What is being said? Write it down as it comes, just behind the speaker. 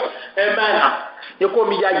Amen.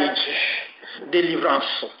 Yekomi ya yeji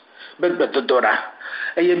délivrance. Begbe dodora.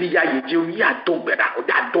 Eye mi ya yeji o ya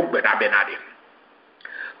dogbeda benade.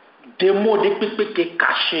 Demo de pipi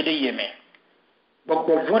caché de yeme. Bon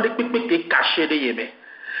vont de pipi caché de yeme.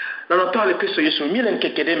 Dans le temps le Christ Jésus mi len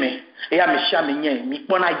kekede me e ya me sha me yen mi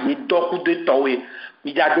pona ye doku de towe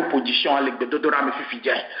mi ya do position avec de dodora me fifi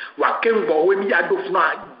je. Wa kengo we mi ya do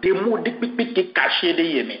funa demo de pipi caché de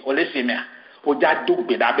yeme. O le se me o ja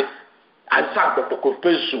dogbeda be. Azak pour que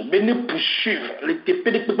peso mais ne poursuivre les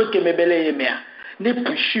TP de que me belle yemea ne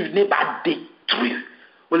poursuivre ne pas détruire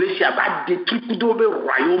on les sia va détruire coup de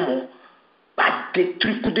royaume va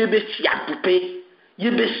détruire coup de sia poupée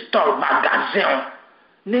yebe store magasin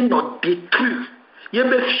ne no détruire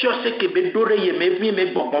yebe fiose que be dore yeme vi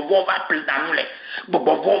me bobo va plein le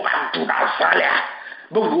bobo va tout dans ça là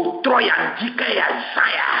bobo troya ndika ya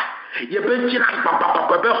saya Yebenchila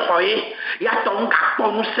papa be khoye ya tonga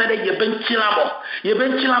ponu sere yebenchila mo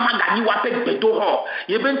yebenchila magani wa be gbedo ho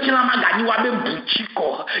yebenchila magani wa be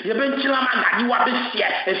buchiko yebenchila magani wa be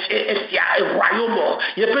sia royaume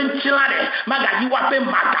yebenchila de magani wa be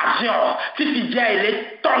magasin fifi dia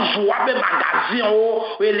ele tozo wa be magasin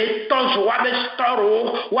o ele tozo wa be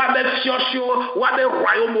store wa be fiosio wa be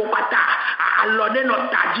royaume pata alone no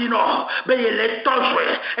tadino be ele tozo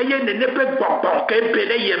eye ne be gbogbo ke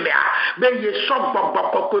bele yeme be ye so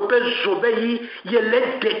gbogbo ko pe zo be yi ye le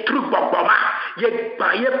détruire gbogbo ma ye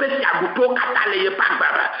ba ye pe si agupo kata le ye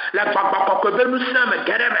pagbara le gbogbo ko be nu sem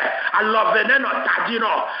gerebe alove ne no tadi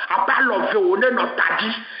no aba love o ne no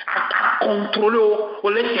tadi aka contrôler o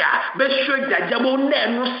le sia be so jajamo ne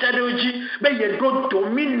nu sereji be ye do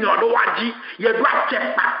dominion do waji ye do ate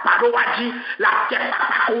papa do waji la te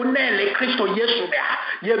papa ko ne le Christ Yesu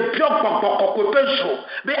be ye bio gbogbo ko pe zo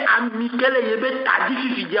be amikele ye be tadi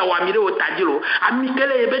fifi dia wa mi o tajiro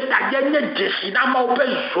amikele ebe tajenya desina ma ope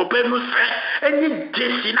zobe nu se eni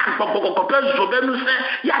desina gbogbo pe zobe nu se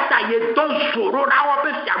ya ta ye don zoro na ope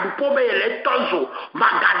siabupo be le tozo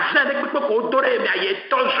magazin de pepe ko dore mi aye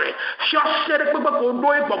tozo fiose de pepe ko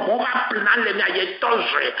do e gbogbo ma plan le mi aye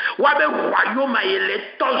tozo wa be royaume aye le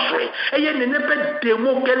tozo eye ne pe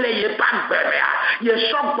demo kele ye pa gbere ye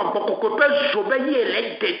so gbogbo pe zobe ye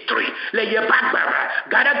le détruit le ye pa gbere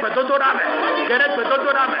gare gbedodora me gare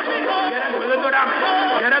gbedodora me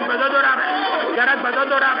Garak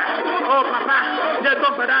badodorame. Oh papa, ne to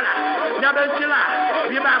badala. Ne bentila,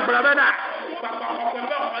 bi ba blabena. Papa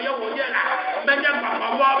ko yo wojela. Benja papa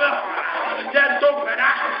wo be. Ne to bada,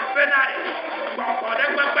 benare. Papa de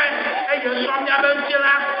pepe, e yo so mia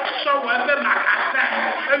bentila, so wo be makase.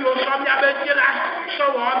 E yo so mia bentila, so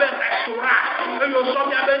wo be restaurant. E yo so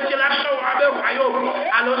mia bentila, so wo be royaume.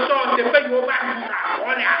 Alo so te pe yo ba na.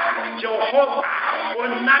 Olia, Jehovah,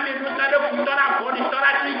 on nami nutade kutona bodi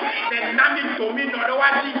torati, te nami domino de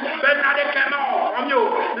wati, benade kema omyo,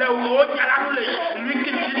 le wo jala le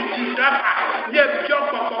liki ti dafa, ye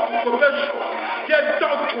joko ko beso, ye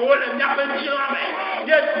toko le nyabe tilame,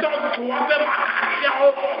 ye toko abe makasiao,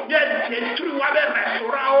 ye detru abe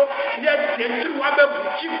restaurant, ye detru abe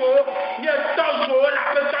boutique, ye tozo la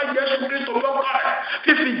pesa Yesu Christo bokore,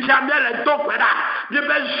 fifi jamia le dokweda, ye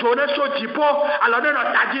be jone so tipo, alors no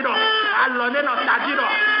tajino alone no tajino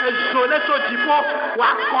ezole so tipo wa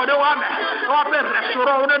kode wa me wa be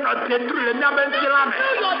restaurant no détruire le nyame ntilame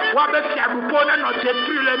wa be fiabupo no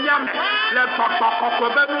détruire le nyame le papa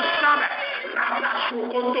be nu same raba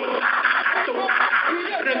sukoto to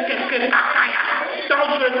rekeke akaya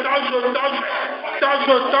tozo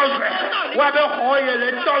wa be hoye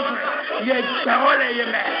le tozo ye taole ye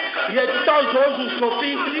me ye tozo su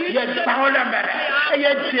sofi ye taole mere ye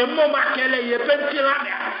demo makele ye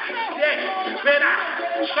pentilame Vera,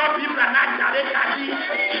 some people are not directly,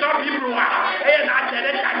 some people are not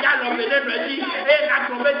directly, and not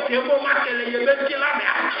to make demo makele ye pentilame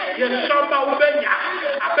ye somba ubenya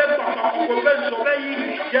abe papa sobeyi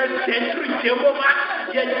ye détruit demo ma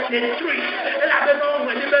ye détruit elle avait non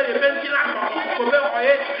le libérer pentilame ko be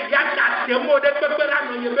oye ya ta demo de pepe la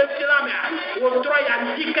no ye pentilame o tro ya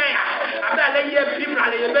ndika ya abe le ye bibla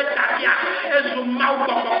le ye betakia ezu mau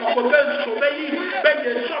ko be sobeyi be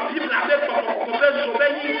ye so bibla be ko be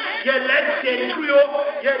sobeyi ye le détruit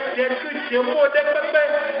ye détruit demo de pepe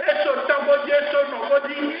eso tambo je so no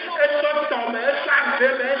bodi eso tome esa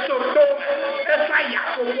bebe eso to esa ya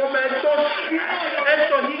ko me to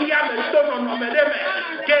eso ni ya me to no me de me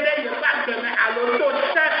kede ye ba ke me alo to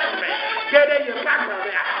sesme kede ye ba ke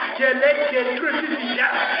je le détruit déjà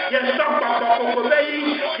ye so ko be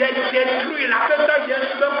ye détruit la personne ye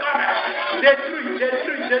so comme détruit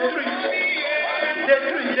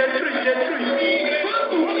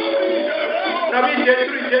Nabi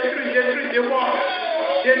détruit de moi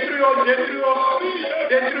détruis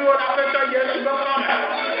la fête Jésus le sang,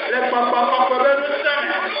 les papa le sang,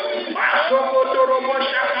 Masoko Torobo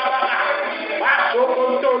Shakababa, Masoko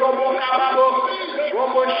Torobo Kababo,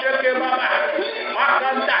 Robo Sheke Baba,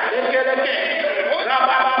 Makanda Lekeleke,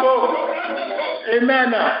 Rababo.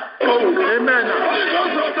 Amen. Amen.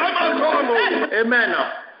 Amen.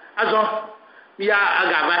 Azon, miya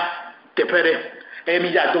agava tepere.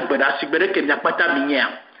 Miya do beda sigbere ke miya pata minya.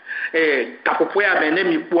 Kapopoya bene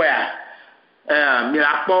mi poya. Mi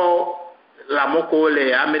la po la moko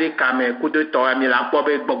le Amerika me coup de temps mi la po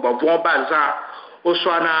be gbogbo von baza o so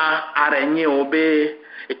na arenye obe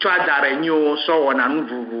e to adarenye o so wona nu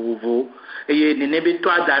vuvuvu eye ni ne be to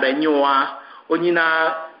adarenye wa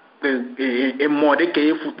onyina mode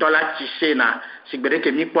ke futola tise na sigbere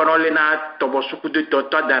ke mi kpono le na tobo suku de to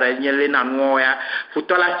adarenye le na no ya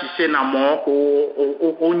futola tise na mo ko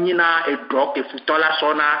onyina e drop ke futola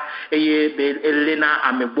sona eye be elena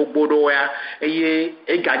ame gbogboro ya eye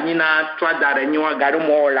e ganyina to adarenye wa garu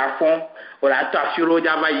mo la fon o la to afiro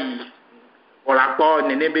java yi o la po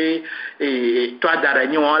nenebe to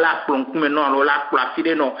adarenye wa la plonkume no la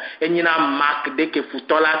plafide no enyina mark de ke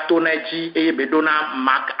futola toneji eye be dona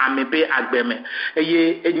mark amebe agbeme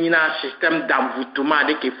eye enyina système d'envoûtement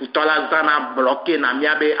de ke futola zana bloqué na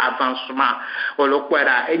miabe avancement o lo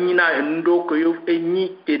kwera enyina ndo ko yo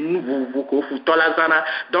enyi te nouveau ko futola zana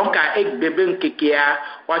donc a egbebe nkekea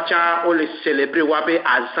wacha o le célébrer wabe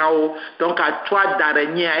azao donc a toi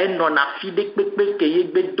d'araignée a eno na fide pepe ke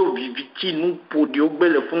yegbe do viviti nu podio gbe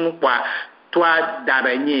le funu kwa toi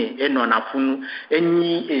d'araignée eno na funu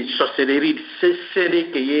enyi e sorcellerie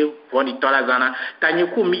sesere ke ye woni tola zana tanyi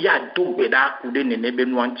ku mi ya dogbeda ku de nene be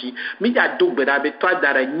nuanti mi ya dogbeda be toi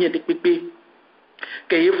d'araignée de pepe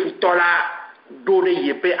ke ye futola dore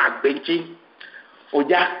yepe agbenchi o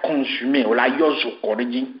ja consumer o la yozo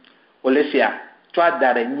koriji o lesia toi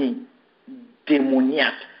d'araignée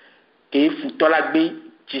démoniaque que futola gbe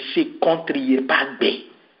ti se contre pas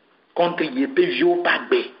gbe contre yepe vio pas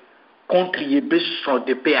gbe contre yebe son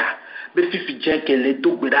de pa be fifi je ke le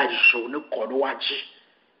dogbeda jo ne korwaji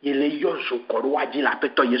yele yozo korwaji la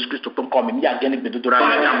peto Yesu Kristo pon comme mi ya gene gbe dodora la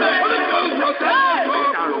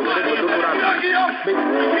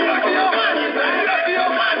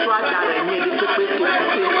soit d'araignée de ce que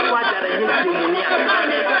soit d'araignée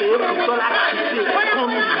démoniaque et futola ti se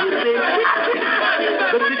contre yebe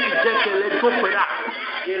be fifi je ke le dogbeda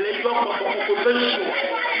yele yo ko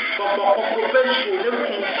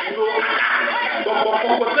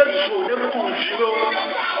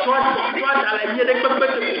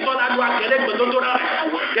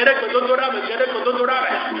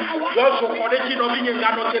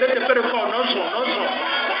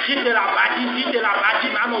si de la bâtie,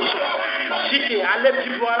 si tu es allé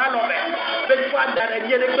plus loin là, non, mais toi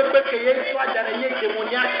d'araignée, les peuples qui est toi d'araignée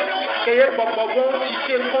démoniaque, qui est bon, si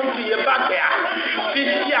c'est contre, il est pas bien. Si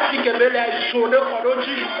il y a qui est belle, il est jaune,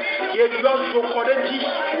 il est blanc, il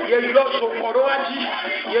est blanc,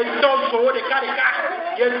 il est dans de carika,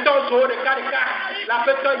 il est dans de carika, la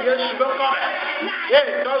fête il est sur le corps. Et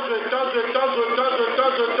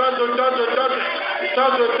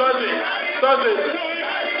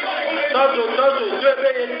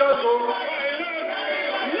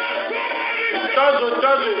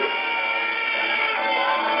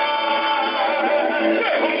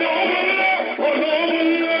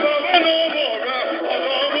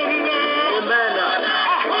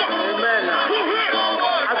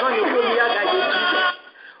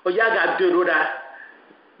Oyaga de roda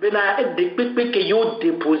bena de pepe ke yo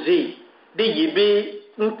déposer de yebe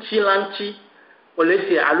ntilanti o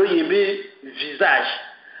laisser allo yebe visage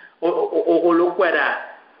o lo kwera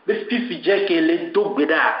be fifi je ke le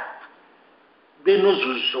dogbeda be no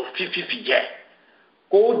zuzo fifi je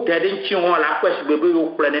ko dede nti won la kwesi bebe yo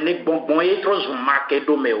plane ne gbongbon e tro zuma ke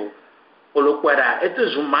do me o lo kwera e to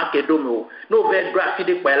zuma ke do me o no be do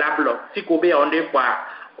afide kwa la blo fi ko be onde kwa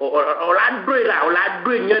on la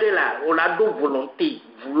do nyere la on la do volonté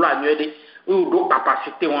vouloir nyere ou do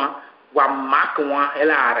capacité wa mark wa elle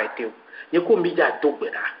a arrêté ni ko mi ja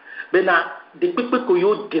dogbeda bena de pepe ko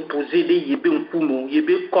yo déposer de yebe nkumu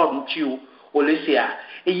yebe comme tu o lesia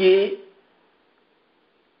eye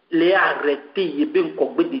le arrêté yebe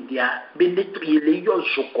nkogbe de dia be netri le yo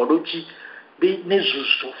jokoroji be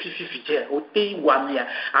nezuso fifi je o te wamia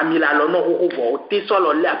amila lo no ho o te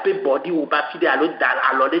solo le ape body o ba fide alo dal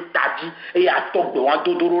alo de taji e ya to do wa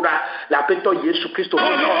dodorora la peto Yesu Kristo be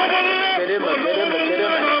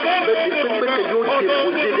pepe que yo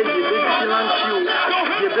déposer de yebe silentio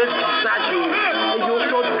yebe visage e yo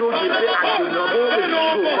to do yebe adonobo e so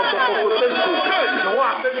no wa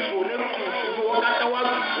pe so ne ko kata wa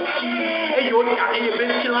e yo ya e yebe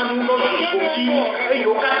nous nos soucis, et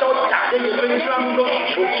yo kata o tade ye be tla nous nos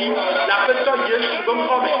soucis, la fête Jésus bon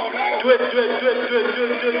comme deux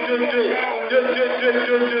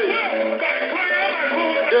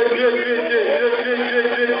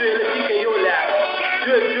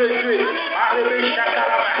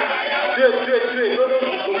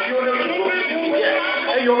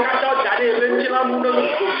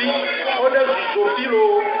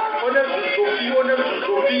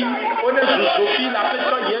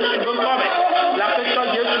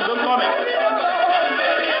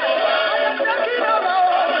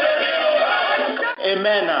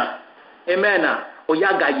Amen.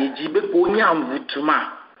 Oyaga yeji be ko nya mvutuma.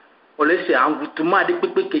 Olese mvutuma de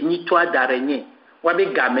pepe ke ni to adarenye. Wa be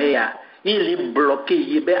game ya. Il est bloqué,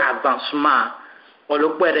 il est avancement. On le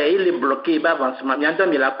père, il est bloqué, il est avancement. Bien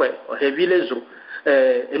entendu la quoi. Heavy les eaux.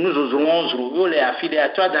 Nous osons 11 jours. Yo les affiliés à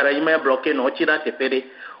toi d'arenye bloqué non tira te pere.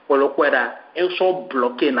 On le père, ils sont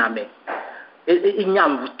bloqués na me. Il y a un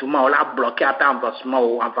mvutuma, on l'a bloqué à avancement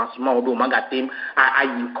au magatim à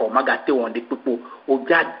yinko magate on de popo au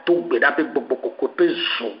dia to beda pe bokoko pe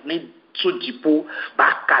zo ni so dipo ba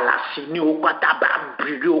kala sini o kwata ba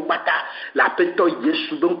brûler o kwata la peto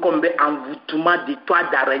Yesu donc comme un mvutuma de toi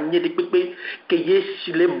d'araignée de pepe que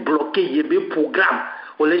Yesu les bloqué yebe programme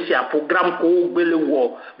o laisse un programme ko gbele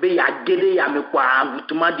wo be ya gede ya me kwa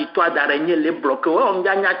mvutuma de toi d'araignée les bloqué o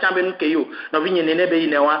nya nya chambe nke yo no vinye nene be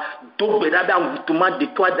inewa to beda ba mvutuma de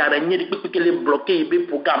toi d'araignée de pepe que les bloqué yebe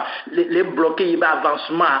programme les bloqué yebe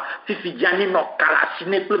avancement fifi diani no kala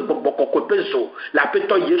sine pe bokoko peso la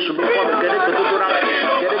peto Yesu be ko be gede dora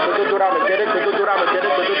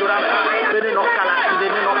bene no kala sine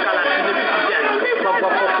fifi diani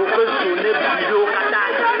bokoko peso ne bido kata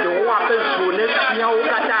yo wa peso ne fian o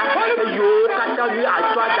kata yo kata lui a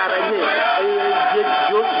toi d'araignée et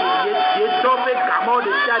je dope gamo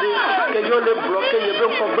de chade que yo le bloqué je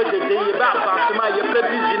veux qu'on veut de je vais avancement je peux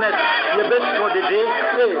business je vais sur de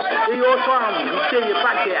et yo so en vite je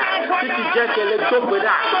pas there si tu dis que les dope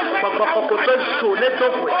là bokoko peso ne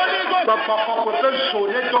dope bokoko peso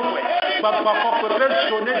ne dope bokoko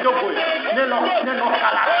peso ne dope ne no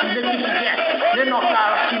kala sine fifi diani ne no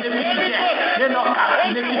kala sine fifi diani ne no kala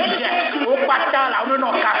sine fifi diani o pata la no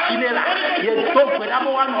kasine la ye dope la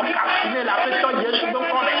mo no kasine la pe to Yesu do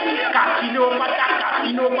ko kasine o pata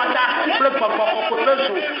ple bokoko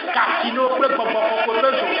peso kasine o ple bokoko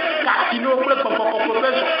peso kasine o ple bokoko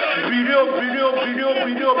peso video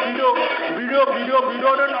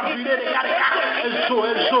no video de karika eso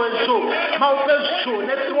ma o peso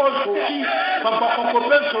ne trozo ki bokoko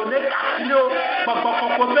peso ne kasine o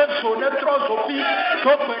bokoko peso ne trozo ki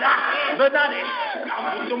to pera vedane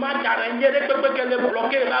automat d'araignée de pepe que le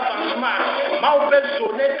bloqué l'avancement ma o peso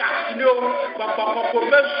ne kasine o bokoko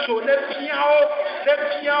peso ne piao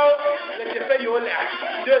le te fait yo là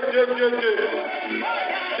 2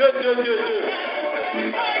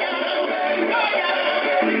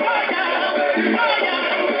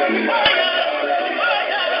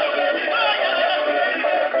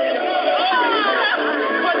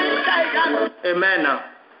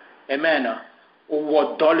 Amen.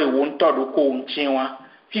 O dole won todo ko ntinwa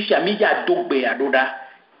fifi ami ya dogbe adoda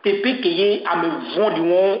pepe ke ye ame von di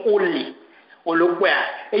won ole o le kwa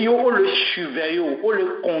et yo o le surveiller o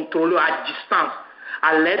le contrôler à distance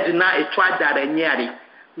à l'aide na étoile d'araignée ari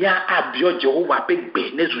ya abio Jehova pe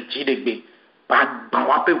gbe nezuji de gbe ba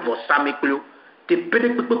wa pe vosa meklo te pere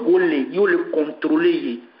pepe ko le yo le contrôler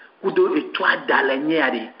ye kudo étoile d'araignée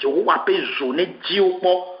ari Jehova pe zone di o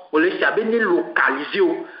po o le sabe ni localiser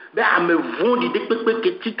o be ame von di de pepe ke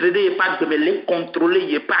titre de pas de me les contrôler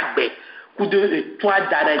ye pas gbe kudo étoile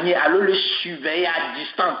d'araignée alors le surveiller à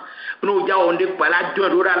distance no ja onde kwala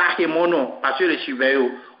dora la hemono parce que le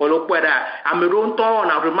surveiller o lo kwada ameron to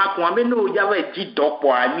na remarque wa me no ja va di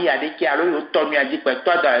dopo ami adeke alo yo to mi aji pe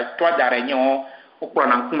toi d'araignée o pro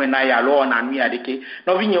na nkume na ya lo na mi adeke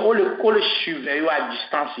no vinye o le surveiller à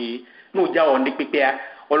distance no ja onde pepe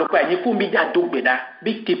o lo kwa ni fu mi ja dogbeda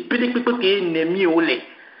bi te pepe ke ennemi o le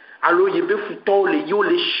alors il be futo le yo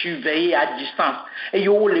le surveiller à distance et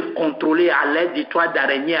yo le contrôler à l'aide de toi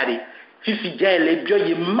d'araignée fifi dia le bio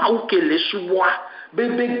ye mau ke le suwa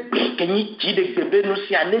bebe ke ni ti de bebe no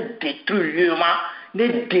si ane détruire ma ne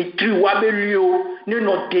détruire wa be lieu ne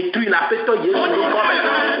no détruire la peto Yesu ko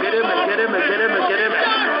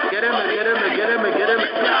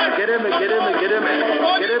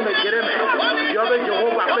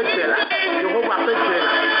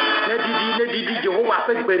ne didi Jehova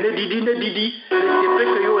fait ne didi le fait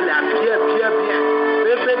que yo la bien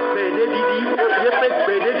bebe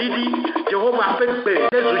ne didi Jehova fait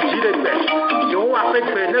ne zuji de Jehova fait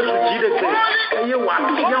ne zuji de ye wa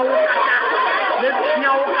ya o kata les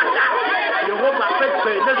biens au kata. Yehova fait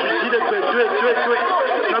tuer, les outils de tuer.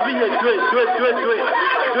 Nabi ye tuer.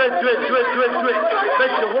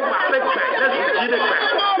 Fait Yehova fait tuer, les outils de tuer.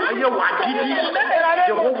 Aye wa didi,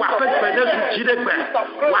 Yehova fait tuer, les outils de tuer.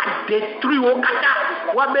 Wa détruire au kata.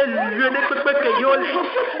 Wa me lieu de pepe que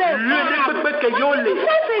yole.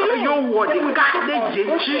 Yo wo de garder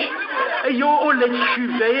yechi. Yo on les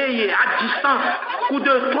surveiller à distance. Coup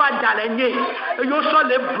de toi d'araignée. Yo sont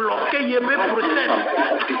les bloqués, y be process.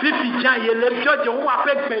 Pipi jan ye les bio de wa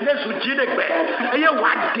fait les outils de tuer. Aye wa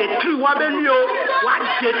détruire wa belio.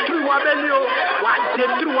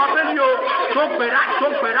 Topera.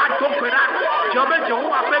 Jobe jo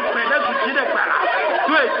wa fait les outils de tuer là.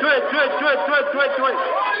 Tuer.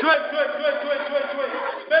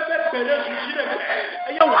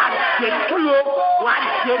 Wa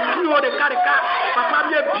détruire de caractère. Papa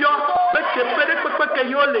bien bio, mais c'est peut-être que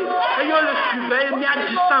yo le surveiller mi à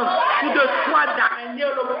distance. Ou de toi d'araignée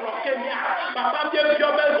le bloquer mi. Papa bien bio,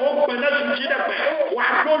 mais on connaît le sujet de paix. Wa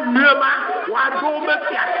do lema, wa do me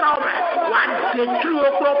piasa me. Wa détruire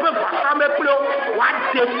pro peut voir ça me pro. Wa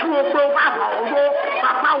détruire pro va voir.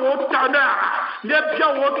 Papa au tonnerre. Ne bien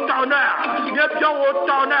au tonnerre.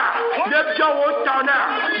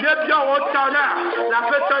 La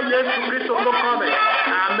fête Jésus-Christ au nom.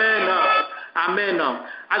 Amen.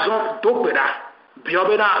 Azon dobera.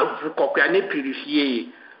 Biobera vous copier purifier.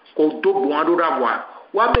 Ko dobo andora voir.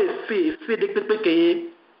 Wa be fait de pepe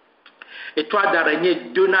et toi d'araignée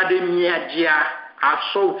donna de miadia à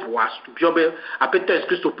sauvoir. Biobe a peut-être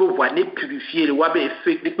que ce peut voir ne purifier le wabe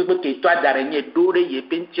fait de pepe que toi d'araignée doré ye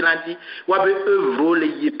pentilandi wabe œuvre le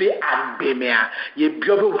yepé abemea. Ye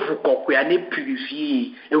biobe vous copier ne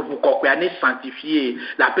purifier et vous copier ne sanctifier.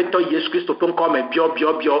 La peut-être Jésus Christ peut comme bio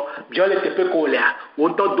le tepe kolia.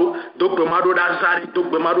 On to do bemado razari.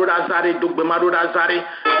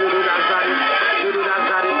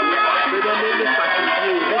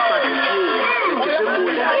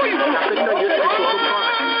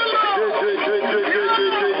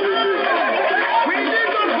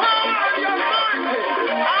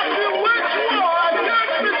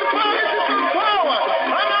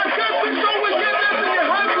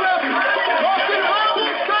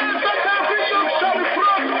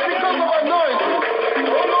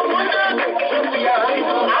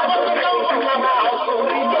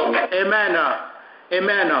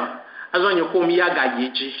 Amen. Azon yoko mi yaga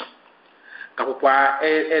yeji. Kakwa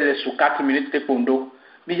elle sous 4 minutes pondo.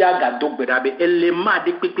 Mi yaga dogberabe élément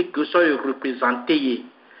de pepe que soit représenté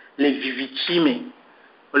les victimes.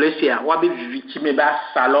 On le sait, wabe victime ba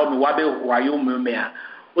salom wabe royaume mea.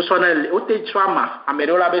 O sonel o te chama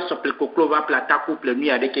amero la be sople koklo va plata couple nuit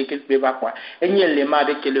avec quelqu'un va quoi. Enye élément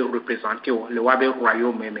de que le représenter le wabe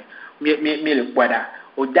royaume me. Mi le kwada.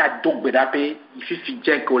 O da dogbera pe ififi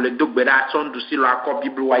jenko le dogbera son douci lo akor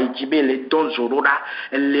bible wa ijibe le don zorora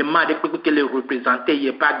le ma de pepe que le représenter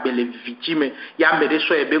ye pas les victimes ya mere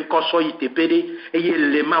so e ben koso itepede e ye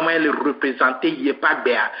le ma le représenter ye pas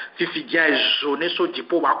bea fifi jen zone so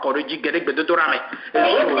dipo wa koroji gere gbe do dorame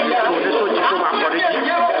zone so dipo wa koroji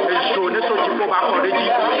zone so dipo wa koroji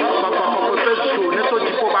baba ko pe zone so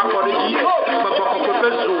dipo wa koroji baba ko pe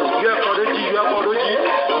zo yo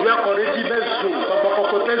koroji bezo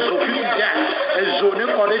côté Zofi bien et zone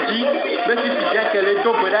collège mais si bien que les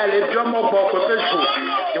deux bras les deux mots côté zo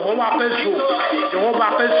je vais appeler zo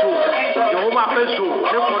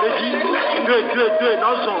le collège deux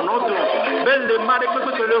non mais les marques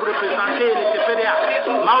que le représenter les TPDA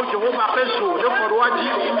moi je vais appeler zo le forward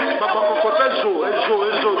papa côté zo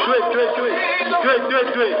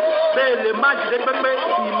deux mais les marques de pépé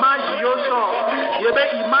image yo so il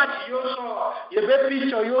y avait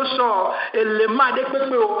picture yo so et les marques de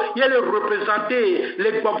pépé il le représenter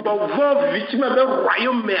les vont victimes de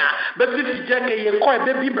royaume mais puis dire que il quoi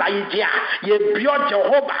be bible aïdia il bio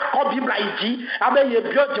Jehova ko bible aïdi abe il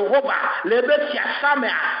bio Jehova le be siasa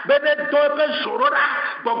mais be do be zorora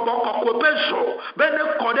gbogbo ko be zo be ne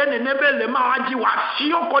kode ne be le ma aji wa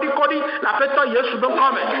si o kori la fête Yesu don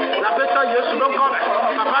come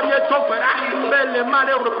papa bien to fera be le ma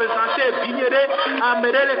le représenter binyere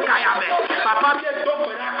amere le kayame papa bien to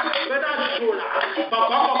fera be na zola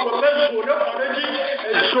papa ko be zo le koroji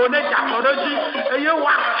zone ja koroji eye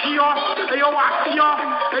wa fio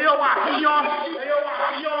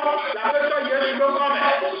la fête Yesu don come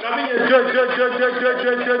la vie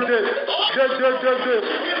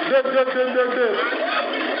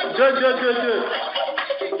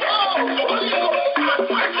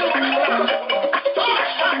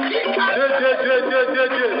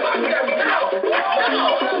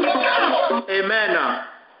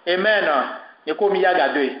Amen. Yekomi yaga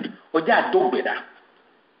doe. Oja dogbeda.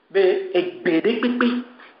 be egbe de pepe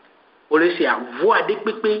o le se voix de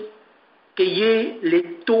pepe que ye les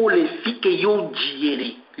taux les filles que yo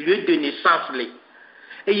diere lieu de naissance le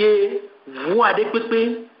et ye voix de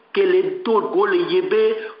pepe que les taux go le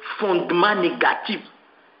yebe fondement négatif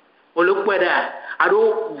o le kweda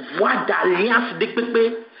alors voix d'alliance de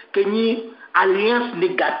pepe que ni alliance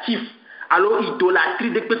négative alors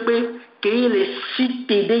idolâtrie de pepe que les sites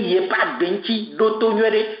de ye pas benti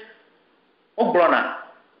d'autonuere o blona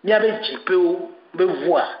mi ave jipe o be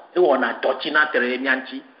voix et on a totina tere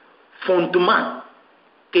mianti fondement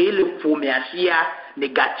que le foméasia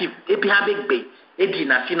négatif et puis avec b et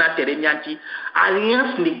dinasina tere mianti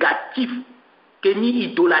alliance négative que ni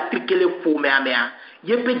idolâtrie que le foméamea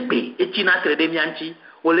yepe b et tina tere mianti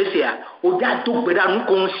o lesia o da to gbeda nous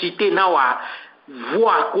conciter na wa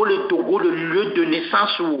voix ko le togo le lieu de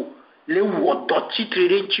naissance ou les wodoti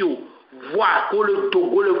treretio voix ko le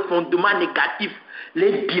togo le fondement négatif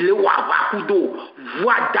les bile wa vakudo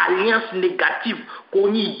voix d'alliance négative ko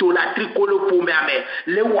ni idolâtrie ko le pomame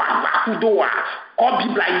les wa vakudo wa ko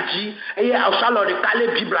Bible dit et alors de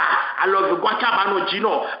kale Bible alors je vois ça ba no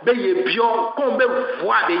jino be ye bio ko be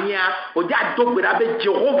voix be nya o ja dogbera be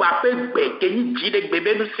Jehovah pe gbe ke ni ji de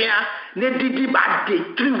gbebe nu sia ne didi ba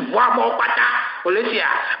détruire voix mo pata olesia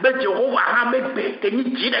be Jehovah ha me gbe ke ni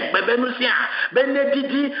ji de gbebe nu sia be ne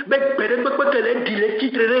didi be gbe de pe ke le di le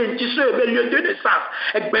titre re nti so be lieu de naissance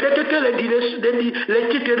e gbe de ke le di le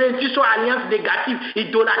titre re nti so alliance négative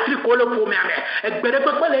idolâtrie ko le pomame e gbe de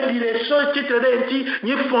pe le di le so titre re nti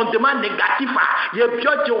ni fondement négatif a ye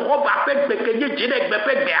bio Jehovah pe gbe ke ni ji de gbe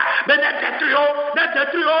pe gbe be ne tetrio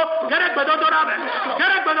gere gbe do dorabe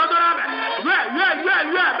yeah be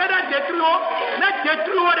ne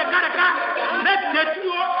tetrio de karaka ne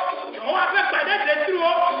tetrio on va faire des tetrio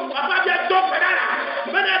on va bien to pedala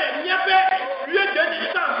mena de niape lieu de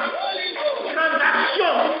naissance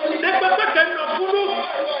transaction de pepe que no fulu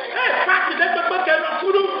parti de pepe que no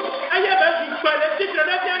fulu aye be su pele titre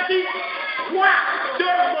de bianti quoi de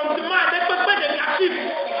fondement de pepe négatif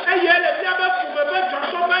aye le bien be pour pepe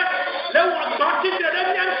transformé le won titre de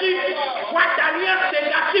bianti quoi d'alliance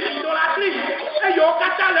négative idolâtrie aye o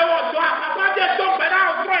kata le won do papa de to pedala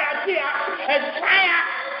o tro ya ti a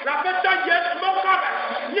la fête Jésus mon corps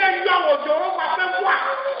ni yo o do wa fe moi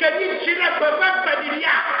que ni chile pepe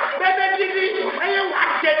pedilia bebe didi aye wa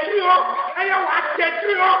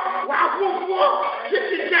tetrio wa fufu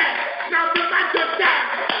titite na bima de terre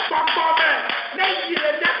popome ne yile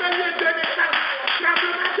na lieu de naissance na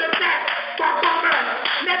bima de terre popome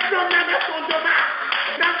ne promène de fondement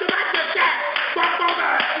na bima de terre popome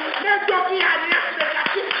ne doki alliance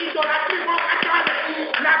négative idolâtrie mon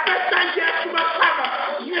catholique la fête Jésus mon corps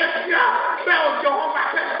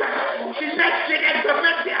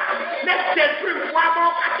let's détruire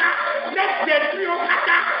vraiment kata, let's détruire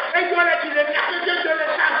kata, et je le dis, les de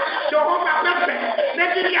l'État, Jehovah Pépé, les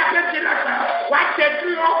dit à Pépé là, va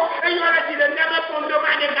détruire, et je le dis, les nerfs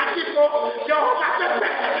fondements négatifs, Jehovah Pépé,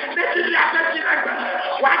 les dit à Pépé là,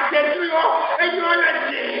 va détruire, et je le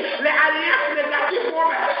dis, les alliances négatives,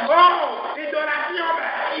 oh, idolâtrie,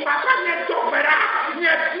 papa n'est tombera, ni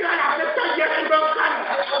est plus à la fête de Jésus,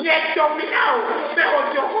 ni est dominant, mais au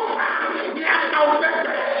Jehovah, ni à la fête.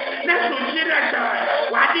 Let's do it.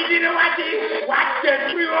 What did you what the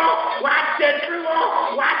trio?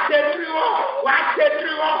 What the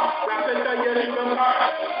trio? La fête à Jésus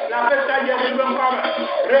la fête à Jésus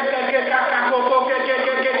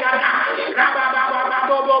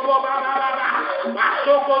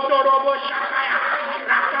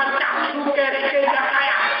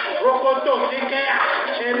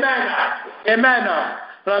Amen.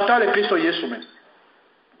 L'entend le Christ au Jésus même.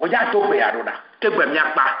 On y a tout béado là. Que ben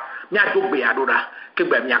mia do béado là. Que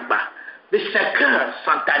ben miakba. Mais c'est que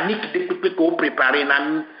satanique de pépé qu'on prépare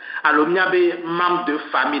nan. Alors mia be membre de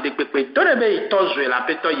famille de pépé. Tout le be tozo la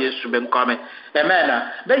péto Jésus ben comme. Amen.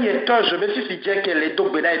 Ben y tozo be si dire que les do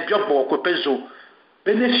béda et bien bon ko peso.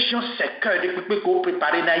 Bénéfice c'est que de pépé qu'on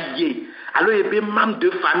prépare na yé. Alors y be membre de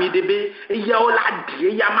famille de be et ya o la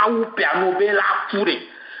die ya ma ou pe anobe la fouré.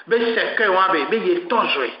 Ben c'est que on be y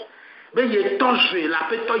tozo. Mais il est temps joué, la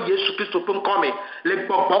fête Jésus Christ peut comme les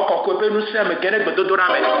bobos qu'on peut nous servir, qu'elle est de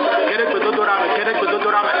dorame, la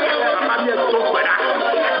famille est trop voilà.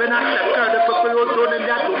 Ben à ce cœur de peuple donner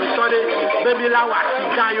bien domicile, baby la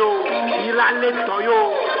wasigayo, il a les toyo,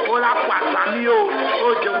 on la poissamio,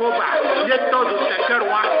 oh Jehovah, il est temps de ce cœur,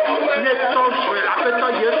 il est temps joué, la fête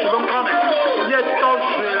Jésus comme il est temps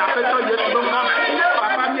joué, la fête Jésus comme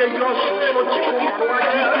papa mi est yo so ti ko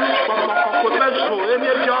mo ko pe so e mi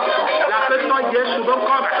jo la fête Jésus donc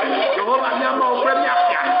comme Jehovah mi amo o premier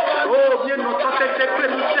oh bien notre tête est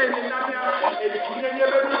précieuse et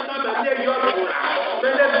ne yɔ do la be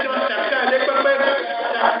ne biɔ saka ne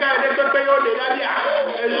kpekpe yɔ le la bia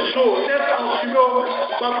ezo ne kɔnsumo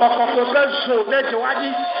gbɔgbɔ kɔkɔ ƒe zo ne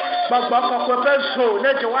dzewadzi gbɔgbɔ kɔkɔ ƒe zo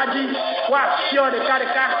ne dzewadzi wa fiɔ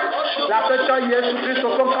ɖeka la petɔ Yesu Kristo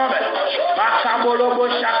ƒe ŋkɔme bakabolobo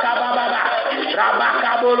shaka bababa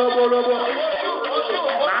rabakabolobo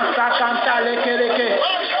masakanta lekeleke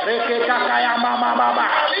reke kakaya mama baba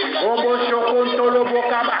obo shokontolobo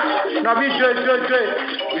kaba nɔvi dzoe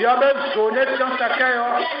yɔ be zo ne fiɔ seke yɔ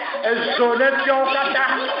ezo ne fiɔwo katã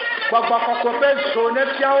gbɔgbɔ kɔkɔ ƒe zo ne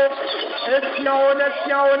fiawo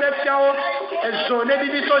ezo ne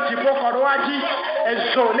didi so dziƒo kɔ ɖo wa dzi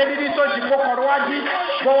ezo ne didi so dziƒo kɔ ɖo wa dzi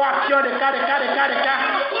be woafiɔ ɖeka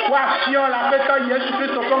woafiɔ le aƒetɔ Yesu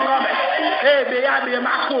Kristo ƒe ŋkɔme eye be ya be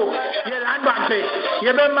mako ye la nɔ agbe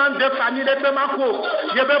ye be mande fami ɖe ƒe mako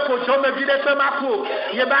ye be ƒodomevi ɖe ƒe mako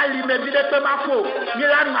ye be alimevi ɖe ƒe mako ye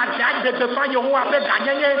la nɔ agbe adegbe fa Yehowa ƒe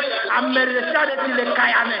ganyenye ame ɖe sia ɖe si le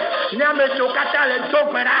kaya me ne ame siwo katã le do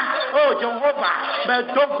gbe ɖa o Jehova be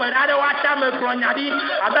do gbe ɖa ɖe woata me gblɔ nya ɖi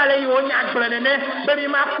abe ale yi wonya gblɔ nene be mi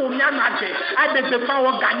mako mianɔ agbe adegbe fa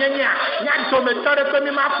wɔ ganyenyea nya dometɔ ɖe ƒe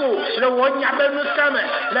mi mako le wò nya be ŋusẽ me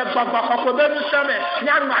le gbɔgbɔ kɔkɔ be ŋusẽ me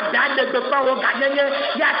mianɔ agbe adegbe fa wɔ ganyenye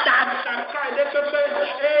ya ta saka ɖe pepe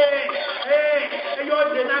eye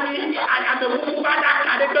wode na mi amebubu ba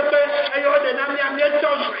ɖaka ɖe pepe eye wode na mi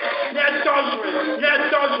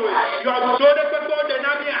mietɔ zoe yɔdo ɖe pepe wode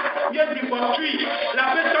na mia miedi gbɔtui le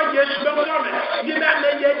aƒetɔ Yesu ƒe ŋkɔme yi be ame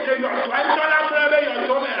ye de yɔdoa ŋutɔ la ƒle be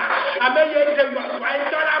yɔdo me la ame ye de yɔdoa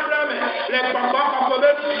ŋutɔ la ƒle me le gbɔgbɔ kɔkɔ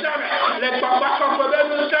be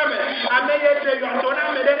ŋusẽ me ame ye de yɔdo na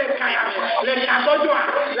ame ɖe le kaya me le gagbɔdoa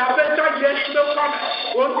le aƒetɔ Yesu ƒe ŋkɔme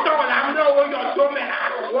wo ŋutɔ le amlɔ wo yɔdo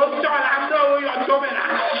me la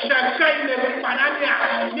seke yi le kpana mia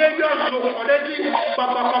míeyɔ zo xɔ ɖe dzi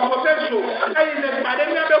gbɔgbɔ kɔkɔ ƒe zo eye le kpa ɖe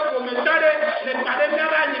míabe ƒometɔ ɖe le kpa ɖe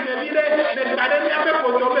míabe alimevi ɖe le kpa ɖe míabe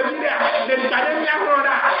ƒodomevi ɖe le kpa ɖe míaƒlɔ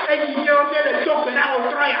ɖa eye míewo míele to gbe na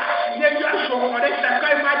wòtrɔ ya míeyɔ zo xɔ ɖe seke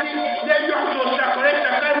ma dzi míeyɔ zo seke ɖe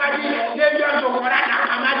seke ma dzi míeyɔ zo xɔ ɖe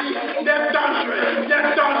aɖaka ma dzi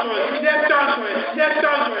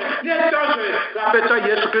míetɔ zoe le aƒetɔ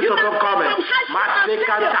Yesu Kristo ƒe ŋkɔme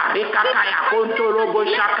masekata rekakaya kontolobo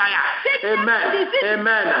shakaya amen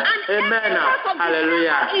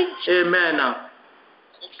hallelujah amen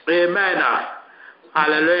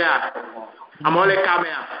hallelujah amewo le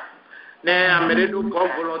kamea ne ame ɖe ɖo kɔ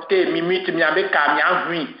volonté mimiti miabe ka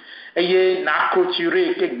miahui eye na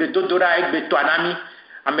clôturer ke gbedodoɖa egbetɔa na mi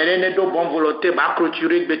ame ɖe ne ɖo bon volonté ba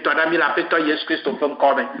clôturer egbetɔa na mi le aƒetɔ Yesu Kristo ƒe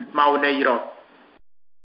ŋkɔme mawo ne yrɔ